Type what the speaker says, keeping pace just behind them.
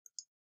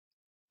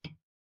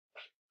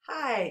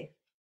Hi!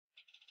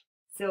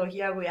 So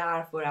here we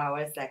are for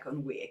our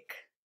second week.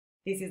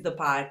 This is the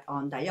part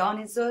on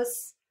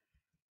Dionysus,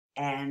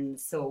 and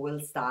so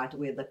we'll start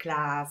with the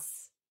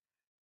class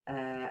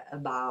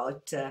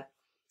about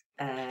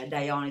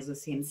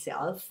Dionysus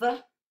himself,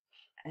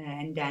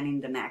 and then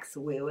in the next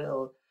we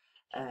will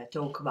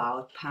talk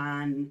about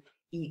Pan,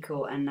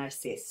 Echo, and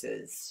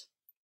Narcissus.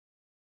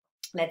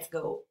 Let's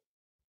go.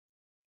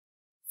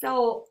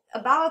 So,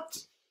 about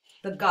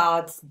the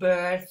god's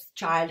birth,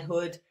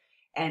 childhood,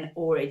 and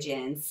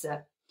origins.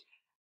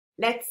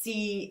 Let's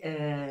see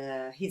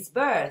his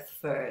birth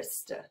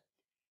first.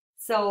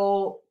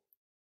 So,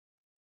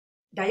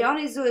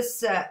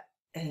 Dionysus,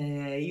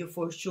 you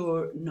for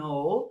sure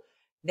know,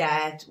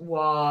 that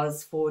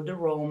was for the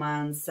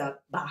Romans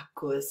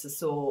Bacchus,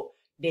 so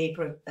they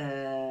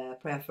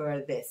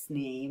prefer this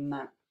name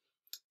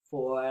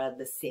for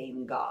the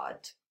same god.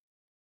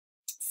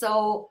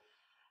 So,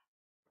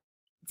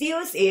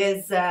 Zeus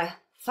is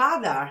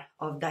father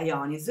of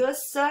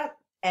Dionysus,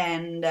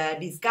 and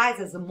disguised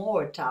as a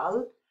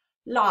mortal,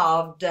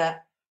 loved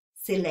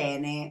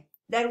Selene.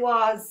 That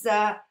was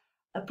a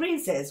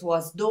princess,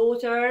 was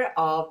daughter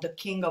of the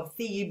king of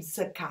Thebes,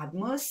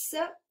 Cadmus.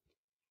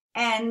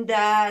 And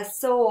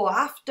so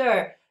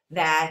after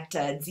that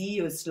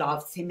Zeus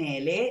loved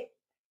Semele,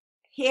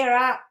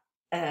 Hera,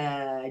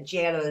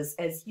 jealous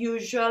as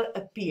usual,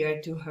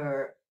 appeared to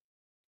her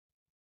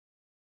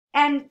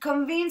and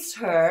convinced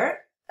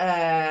her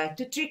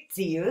to trick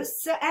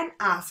Zeus and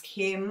ask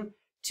him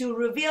to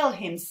reveal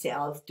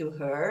himself to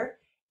her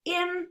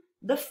in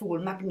the full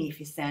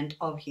magnificence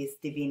of his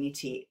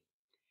divinity.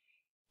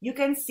 You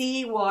can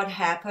see what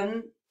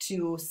happened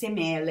to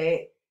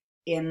Semele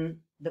in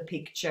the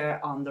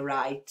picture on the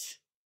right.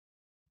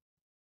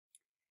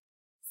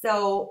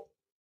 So,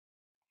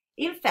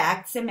 in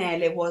fact,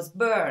 Semele was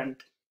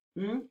burned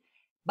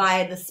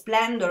by the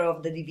splendor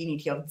of the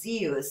divinity of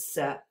Zeus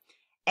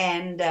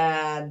and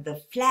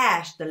the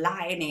flash, the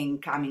lightning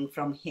coming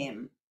from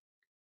him.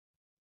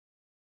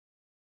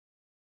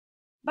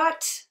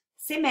 But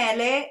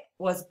Semele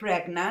was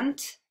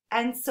pregnant,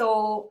 and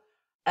so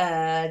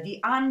the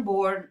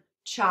unborn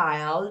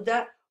child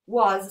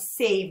was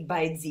saved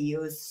by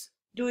Zeus.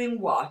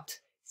 Doing what?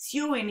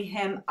 Sewing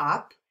him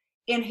up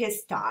in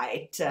his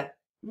tide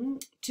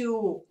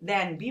to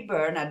then be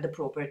burned at the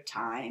proper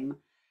time.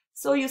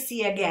 So you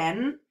see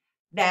again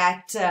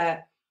that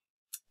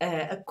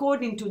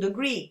according to the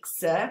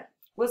Greeks,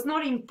 was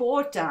not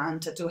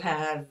important to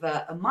have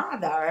a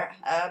mother,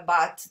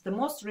 but the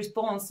most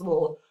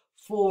responsible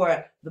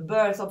for the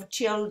birth of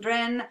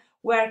children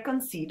were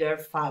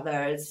considered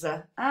fathers.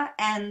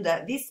 And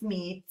these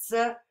myths,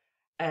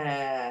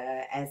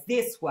 as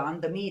this one,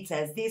 the myths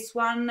as this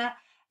one,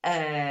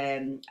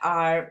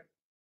 are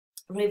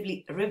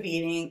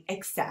revealing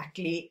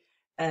exactly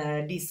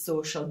this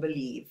social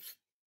belief.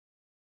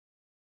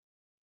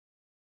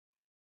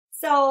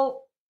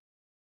 So,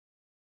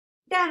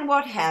 then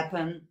what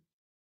happened?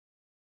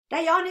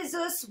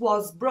 Dionysus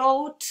was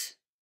brought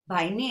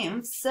by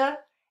nymphs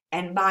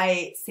and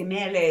by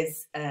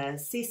Semele's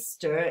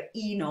sister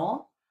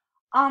Ino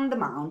on the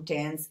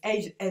mountains,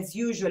 as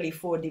usually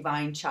for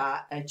divine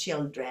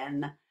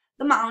children.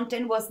 The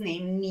mountain was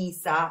named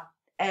Nisa,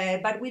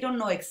 but we don't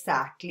know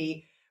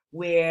exactly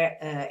where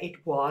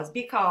it was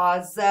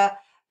because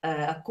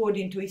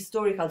according to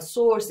historical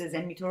sources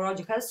and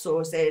mythological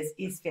sources,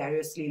 it's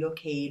variously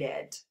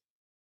located.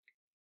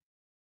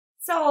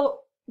 So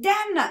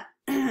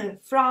then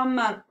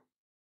from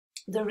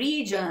the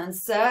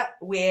regions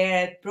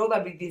where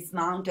probably this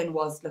mountain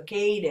was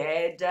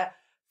located,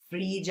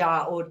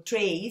 Phrygia or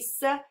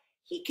Thrace,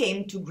 he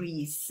came to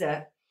Greece.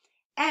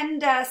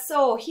 And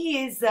so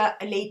he is a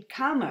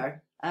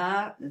latecomer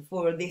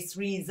for this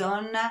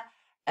reason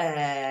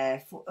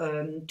to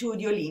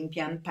the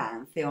Olympian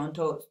pantheon,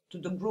 to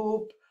the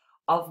group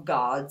of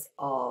gods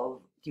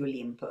of the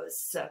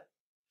Olympus.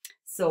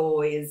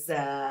 So is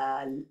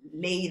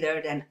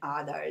later than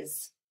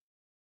others.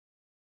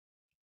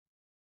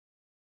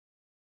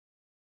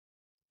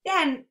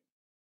 Then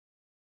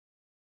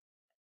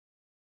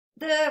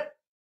the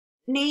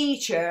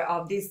nature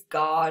of this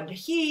god,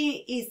 he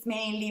is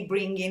mainly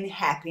bringing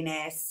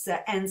happiness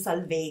and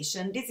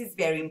salvation. This is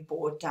very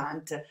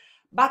important,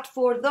 but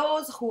for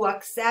those who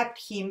accept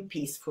him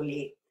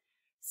peacefully.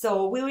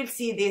 So we will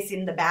see this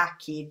in the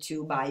Bacchae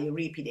too by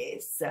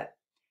Euripides.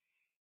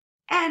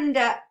 And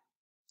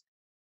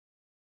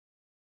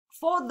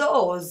for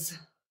those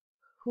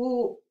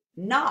who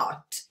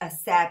not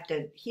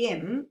accepted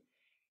him,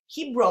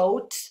 he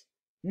brought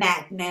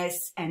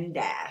madness and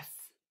death.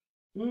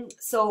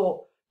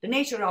 So the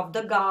nature of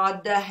the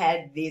god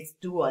had this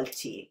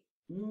duality.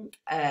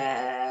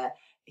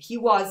 He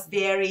was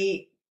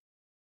very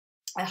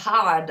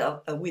hard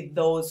with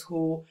those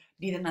who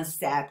didn't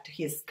accept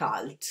his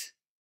cult.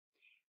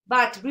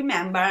 But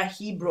remember,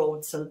 he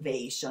brought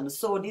salvation.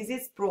 So this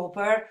is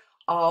proper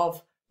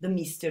of the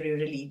mystery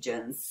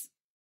religions.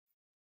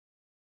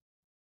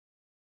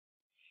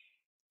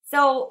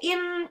 So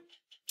in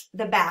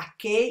the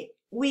Bacchae,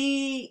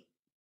 we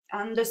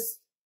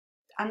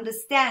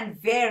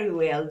understand very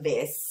well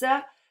this.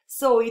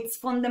 So it's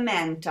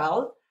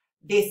fundamental,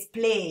 this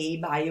play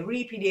by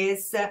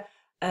Euripides,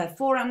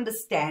 for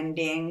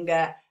understanding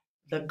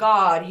the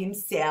god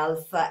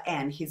himself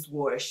and his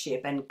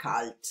worship and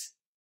cult.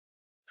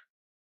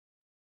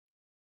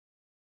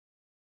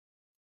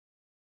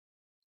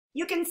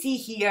 You can see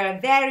here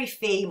a very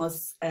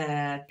famous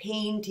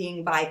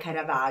painting by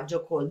Caravaggio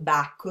called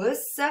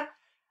Bacchus,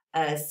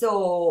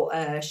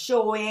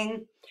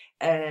 showing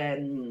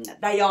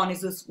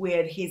Dionysus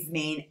with his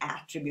main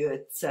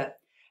attributes.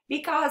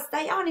 Because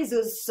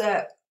Dionysus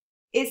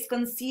is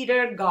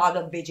considered god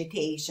of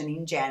vegetation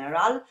in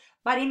general,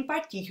 but in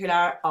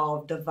particular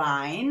of the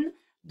vine,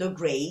 the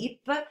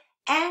grape,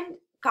 and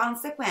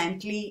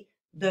consequently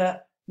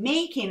the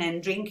making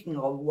and drinking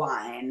of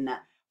wine,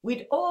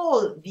 with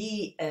all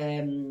the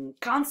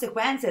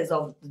consequences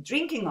of the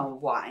drinking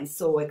of wine,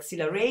 so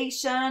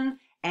exhilaration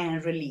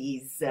and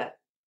release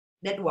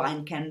that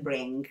wine can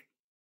bring.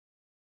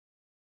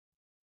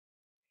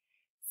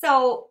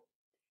 So,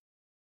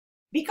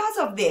 because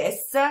of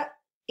this,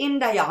 in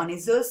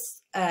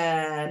Dionysus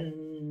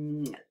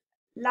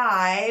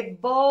lie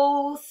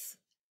both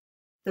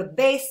the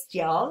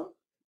bestial,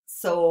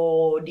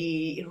 so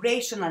the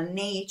irrational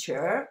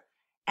nature,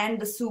 and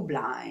the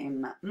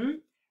sublime,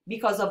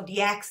 because of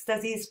the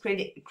ecstasies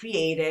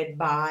created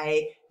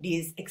by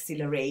this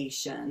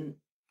exhilaration,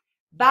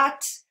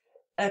 but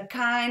a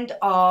kind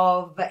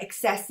of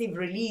excessive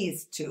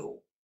release too.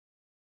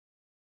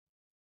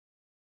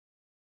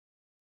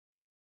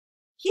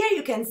 Here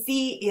you can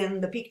see in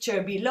the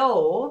picture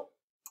below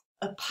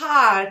a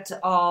part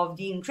of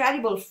the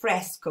incredible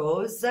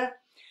frescoes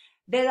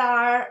that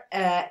are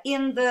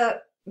in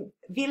the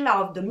Villa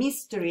of the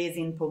Mysteries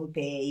in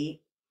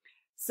Pompeii.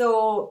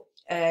 So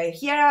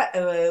here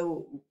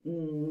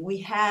we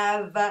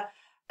have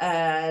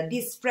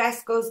these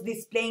frescoes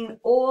displaying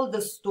all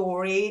the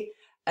story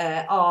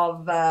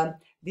of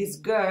this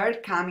girl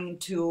coming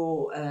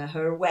to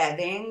her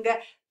wedding,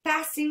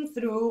 passing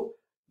through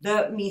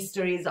the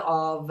mysteries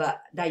of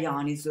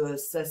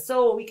Dionysus.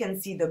 So we can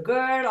see the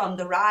girl on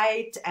the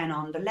right and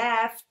on the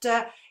left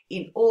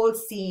in all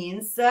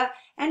scenes,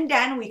 and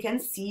then we can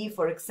see,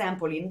 for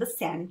example, in the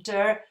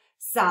center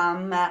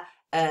some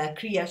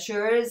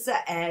creatures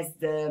as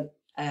the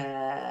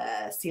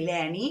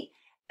Sileni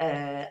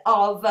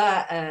of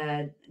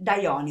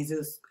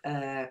Dionysus'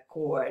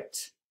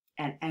 court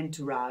and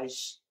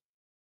entourage.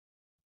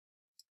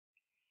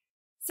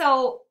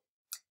 So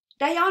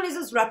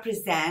Dionysus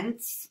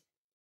represents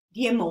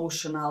the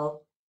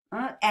emotional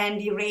and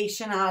the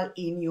irrational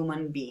in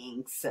human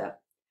beings.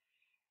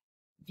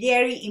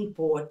 Very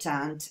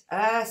important.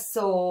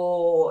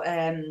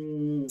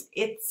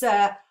 It's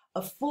a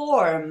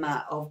form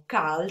of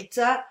cult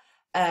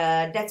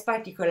that's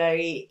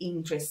particularly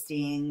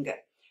interesting.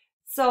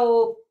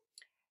 So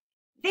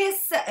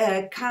this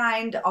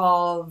kind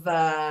of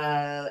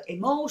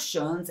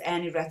emotions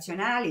and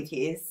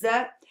irrationalities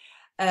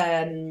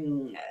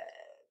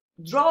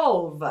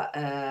drove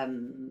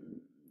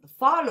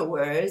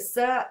followers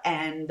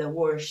and the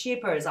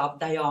worshippers of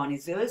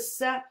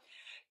Dionysus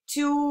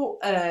to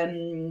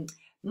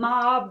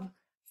mob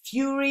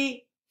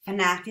fury,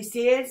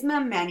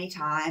 fanaticism many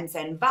times,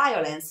 and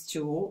violence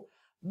too,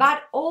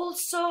 but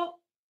also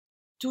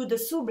to the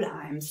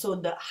sublime, so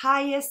the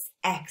highest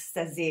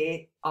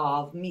ecstasy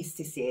of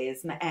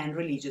mysticism and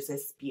religious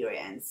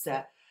experience,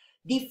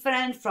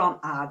 different from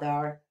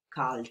other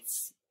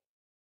cults.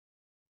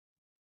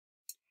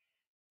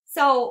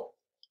 So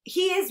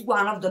he is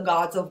one of the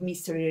gods of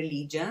mystery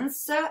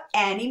religions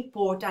and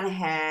important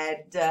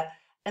had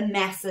a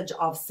message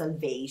of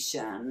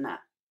salvation.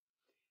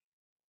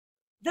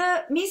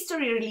 The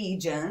mystery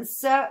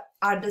religions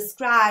are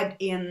described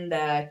in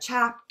the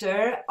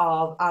chapter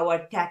of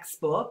our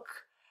textbook,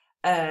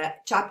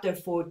 chapter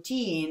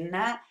 14,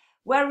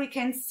 where we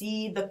can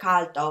see the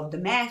cult of the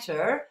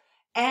matter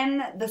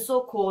and the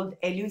so-called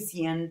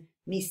Eleusinian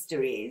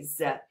mysteries.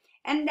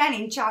 And then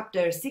in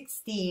chapter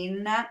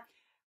 16,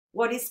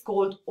 what is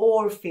called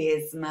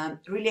Orphism,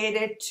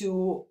 related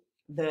to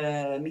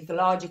the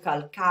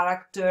mythological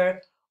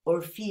character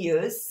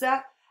Orpheus,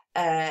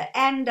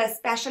 and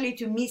especially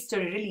to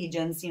mystery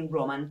religions in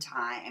Roman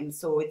times.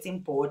 So it's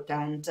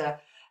important,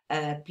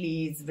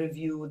 please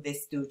review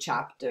these two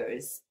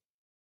chapters.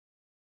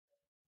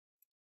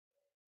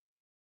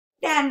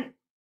 Then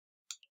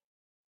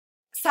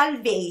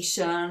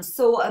salvation,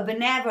 so a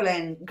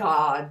benevolent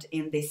God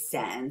in this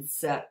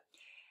sense.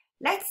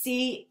 Let's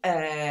see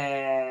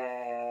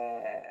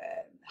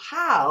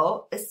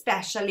how,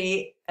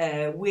 especially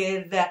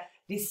with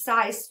this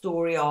side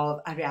story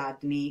of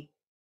Ariadne.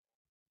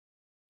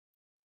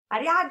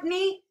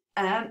 Ariadne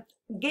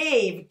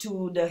gave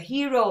to the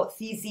hero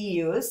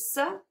Theseus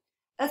a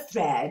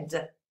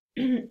thread,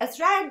 a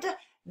thread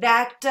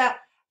that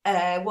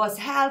was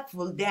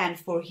helpful then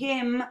for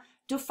him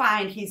to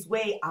find his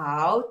way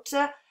out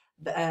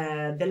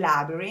the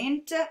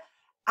labyrinth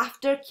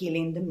after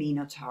killing the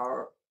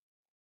Minotaur.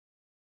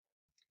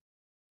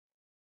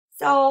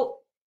 So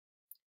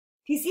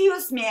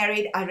Theseus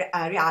married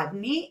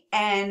Ariadne,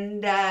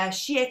 and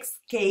she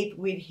escaped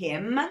with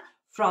him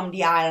from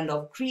the island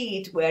of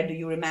Crete, where, do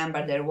you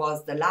remember, there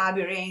was the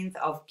labyrinth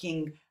of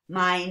King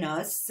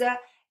Minos,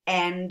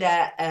 and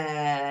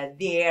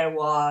there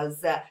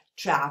was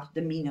trapped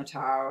the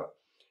Minotaur.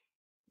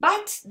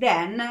 But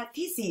then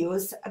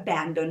Theseus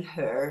abandoned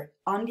her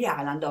on the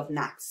island of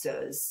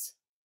Naxos.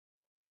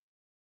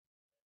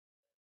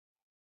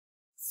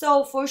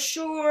 So for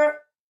sure,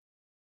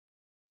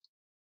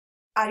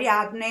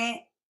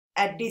 Ariadne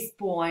at this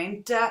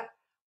point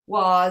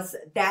was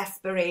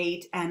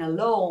desperate and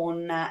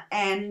alone,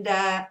 and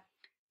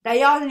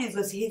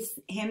Dionysus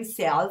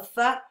himself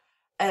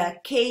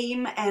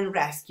came and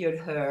rescued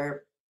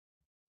her.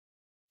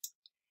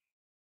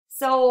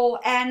 So,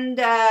 and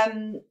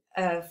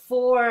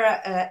for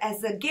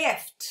as a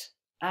gift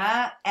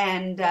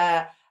and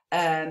as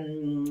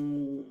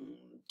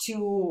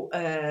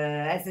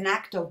an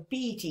act of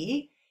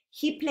pity,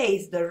 he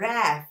placed the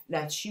wreath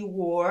that she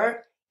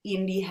wore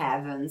in the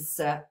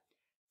heavens.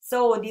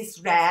 So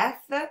this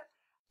wreath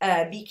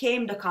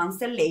became the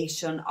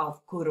constellation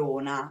of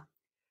Corona.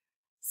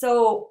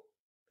 So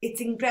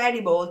it's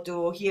incredible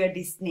to hear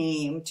this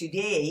name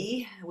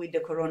today with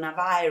the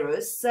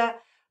coronavirus,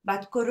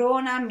 but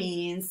Corona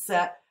means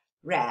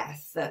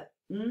wrath.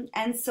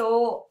 And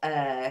so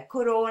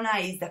Corona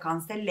is the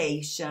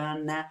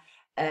constellation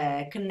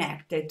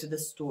connected to the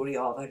story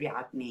of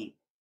Ariadne.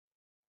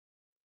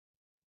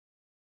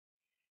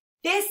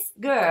 This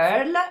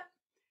girl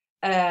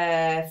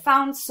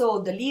found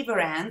so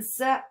deliverance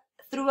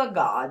through a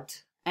god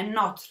and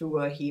not through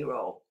a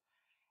hero.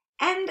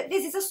 And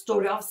this is a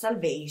story of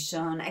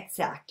salvation,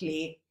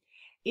 exactly,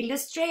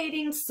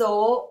 illustrating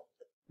so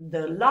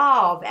the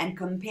love and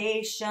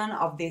compassion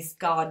of this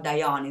god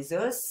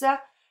Dionysus,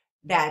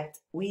 that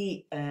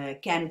we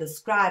can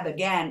describe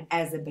again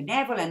as a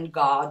benevolent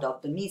god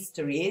of the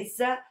mysteries,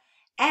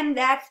 and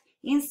that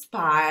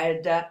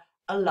inspired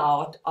a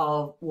lot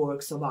of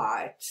works of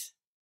art.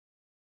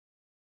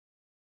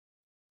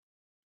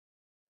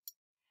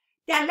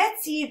 Then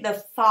let's see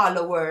the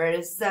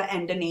followers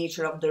and the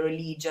nature of the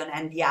religion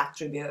and the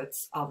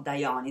attributes of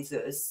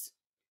Dionysus.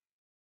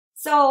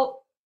 So,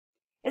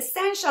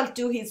 essential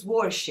to his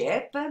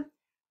worship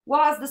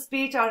was the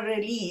spiritual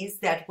release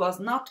that was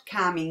not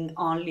coming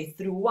only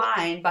through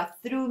wine, but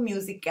through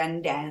music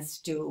and dance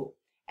too,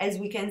 as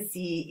we can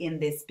see in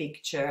this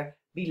picture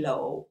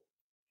below.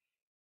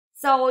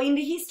 So, in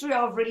the history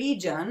of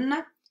religion,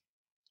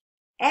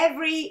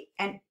 every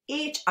and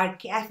each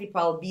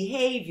archetypal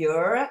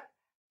behavior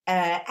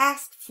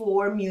asked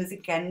for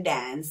music and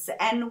dance,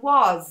 and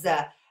was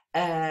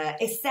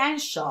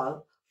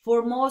essential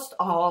for most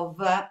of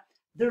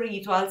the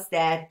rituals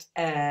that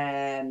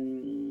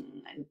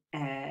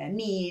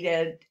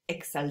needed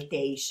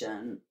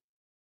exaltation.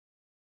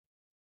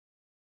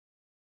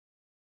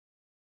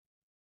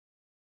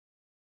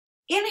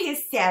 In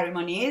his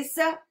ceremonies,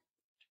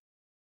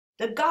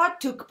 the god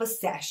took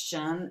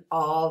possession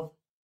of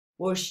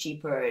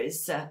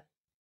worshippers.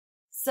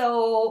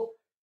 So,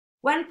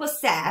 when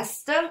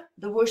possessed,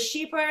 the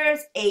worshippers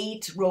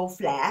ate raw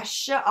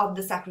flesh of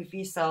the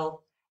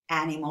sacrificial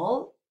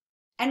animal,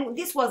 and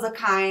this was a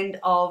kind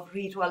of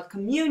ritual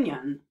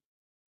communion,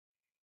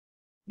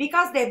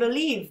 because they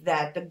believed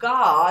that the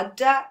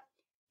god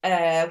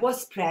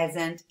was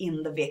present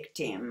in the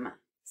victim,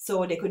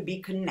 so they could be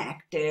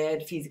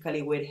connected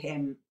physically with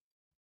him.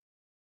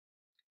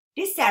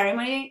 This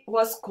ceremony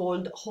was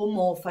called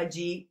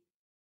homophagy,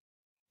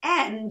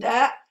 and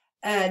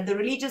the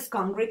religious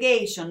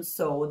congregation,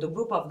 so the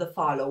group of the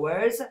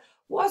followers,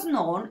 was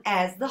known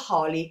as the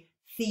Holy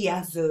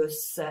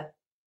Theasus.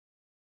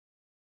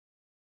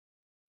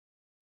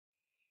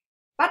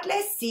 But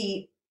let's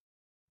see,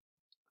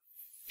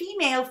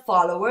 female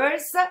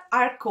followers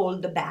are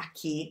called the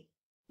Bacchae.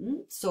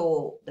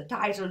 So the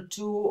title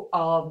 2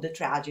 of the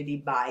tragedy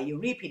by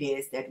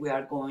Euripides that we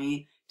are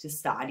going to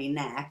study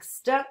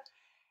next.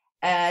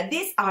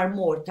 These are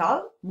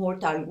mortal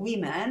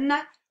women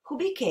who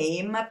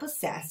became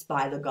possessed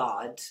by the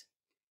god.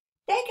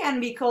 They can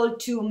be called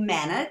two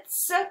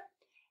Maenads,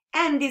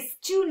 and these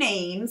two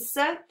names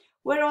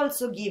were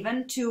also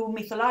given to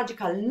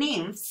mythological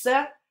nymphs,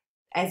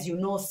 as you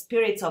know,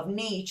 spirits of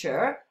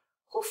nature,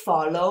 who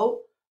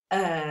follow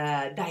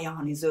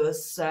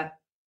Dionysus.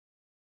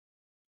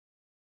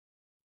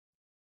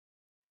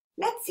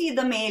 Let's see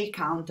the male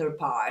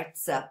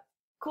counterparts,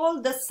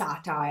 called the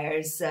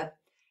Satyrs.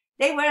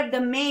 They were the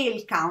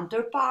male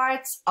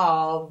counterparts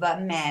of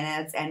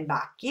Maenads and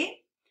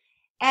Bacchae,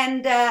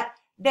 and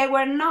they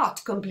were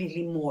not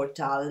completely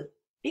mortal,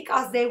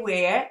 because they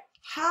were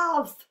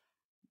half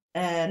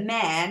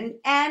men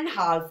and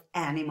half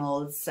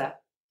animals.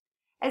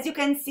 As you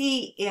can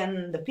see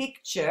in the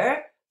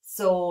picture,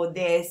 so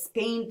this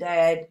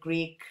painted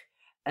Greek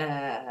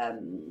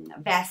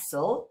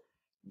vessel,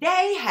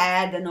 they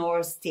had an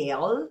horse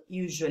tail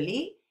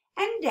usually,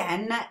 and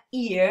then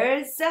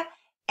ears,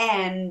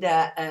 and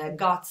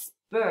got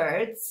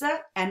spurs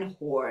and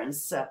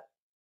horns.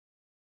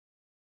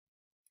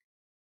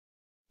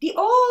 The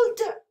old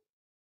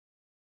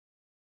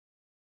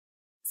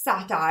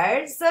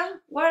satyrs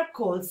were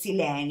called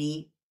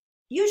Sileni.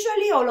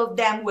 Usually all of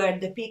them were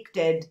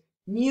depicted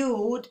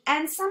nude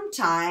and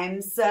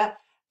sometimes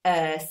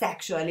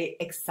sexually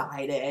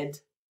excited.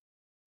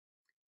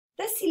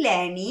 The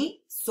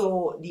Sileni,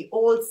 so the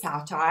old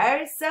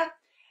satyrs,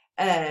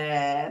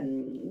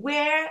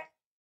 were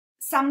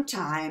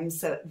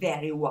sometimes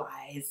very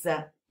wise,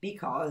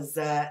 because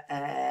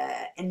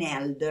an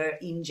elder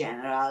in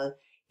general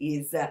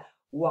is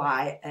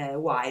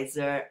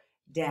wiser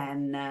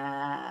than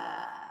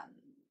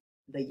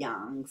the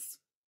youngs.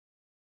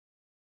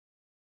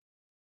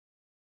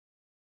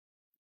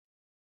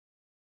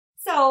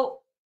 So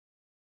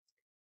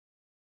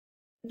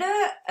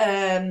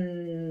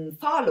the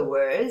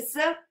followers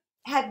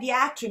had the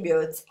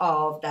attributes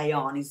of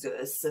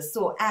Dionysus,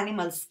 so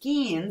animal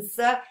skins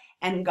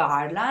and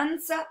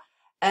garlands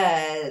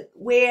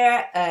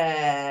were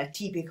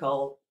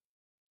typical.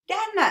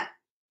 Then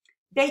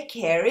they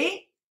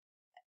carry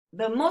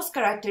the most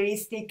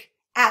characteristic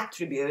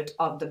attribute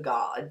of the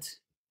god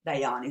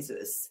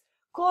Dionysus,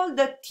 called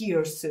the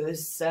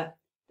thyrsus.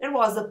 There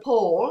was a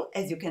pole,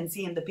 as you can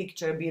see in the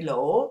picture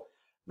below,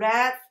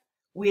 wreathed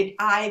with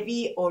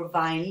ivy or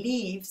vine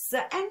leaves,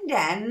 and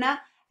then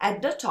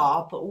at the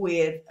top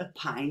with a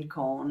pine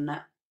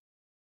cone.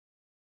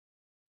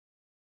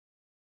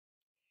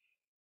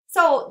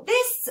 So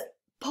this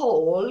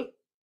pole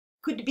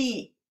could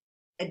be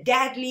a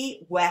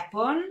deadly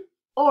weapon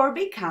or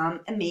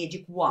become a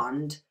magic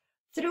wand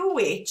through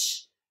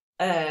which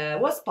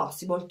was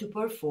possible to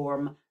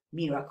perform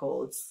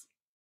miracles.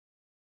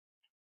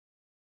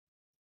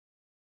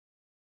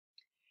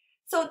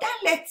 So then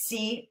let's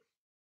see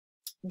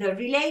the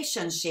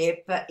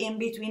relationship in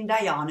between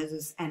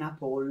Dionysus and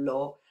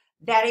Apollo.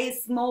 That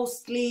is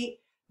mostly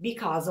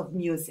because of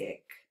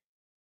music.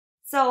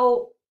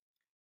 So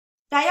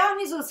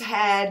Dionysus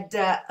had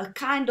a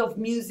kind of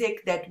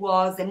music that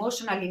was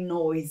emotionally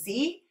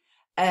noisy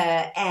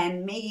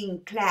and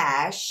making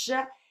clash,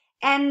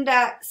 and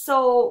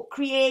so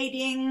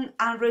creating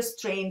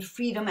unrestrained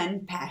freedom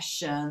and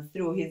passion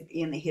through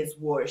his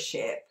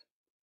worship.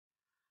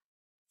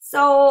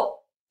 So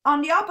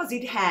on the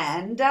opposite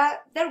hand,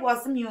 there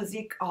was the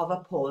music of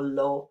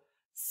Apollo,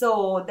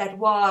 so that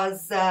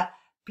was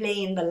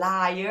playing the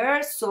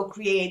lyre, so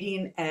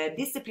creating a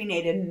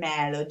disciplined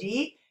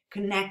melody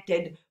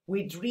connected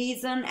with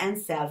reason and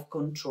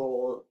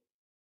self-control.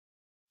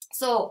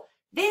 So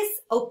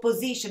this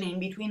opposition in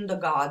between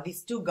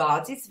these two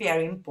gods is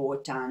very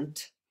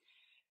important.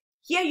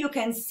 Here you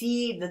can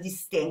see the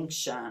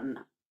distinction.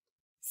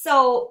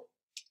 So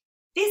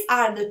these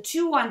are the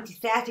two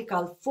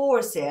antithetical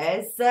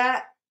forces,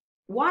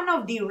 one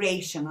of the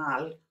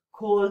irrational,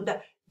 called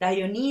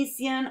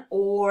Dionysian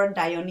or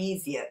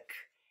Dionysiac,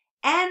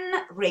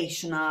 and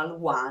rational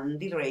one,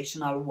 the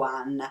rational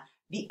one,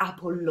 the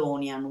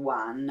Apollonian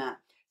one,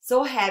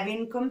 so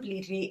having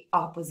completely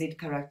opposite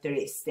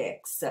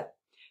characteristics.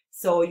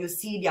 So you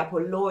see the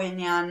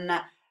Apollonian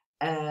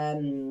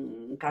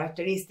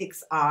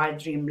characteristics are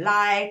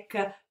dreamlike,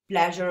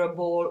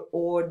 pleasurable,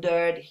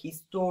 ordered,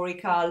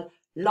 historical,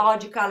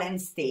 logical,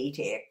 and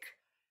static.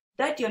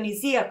 The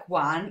Dionysiac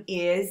one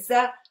is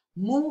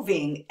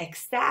moving,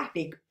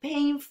 ecstatic,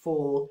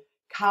 painful,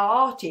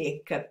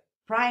 chaotic,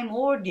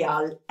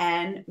 primordial,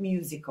 and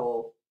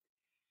musical.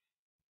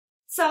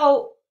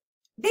 So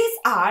these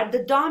are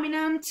the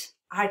dominant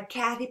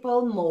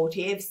archetypal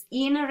motives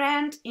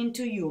inherent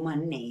into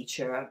human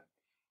nature.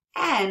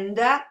 And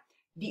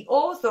the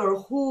author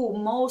who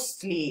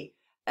mostly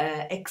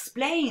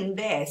explained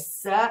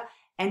this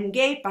and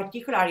gave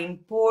particular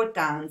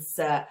importance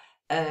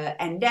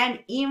and then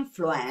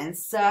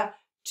influence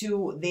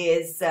to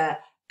this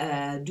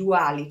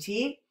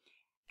duality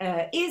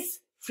is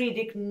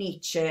Friedrich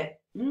Nietzsche.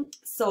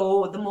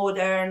 So the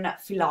modern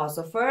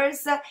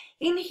philosophers,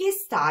 in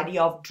his study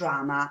of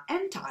drama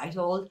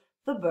entitled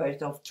The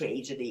Birth of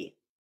Tragedy.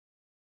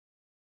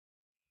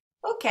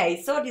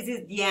 Okay, so this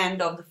is the end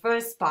of the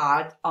first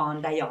part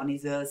on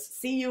Dionysus.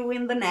 See you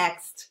in the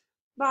next.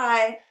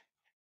 Bye.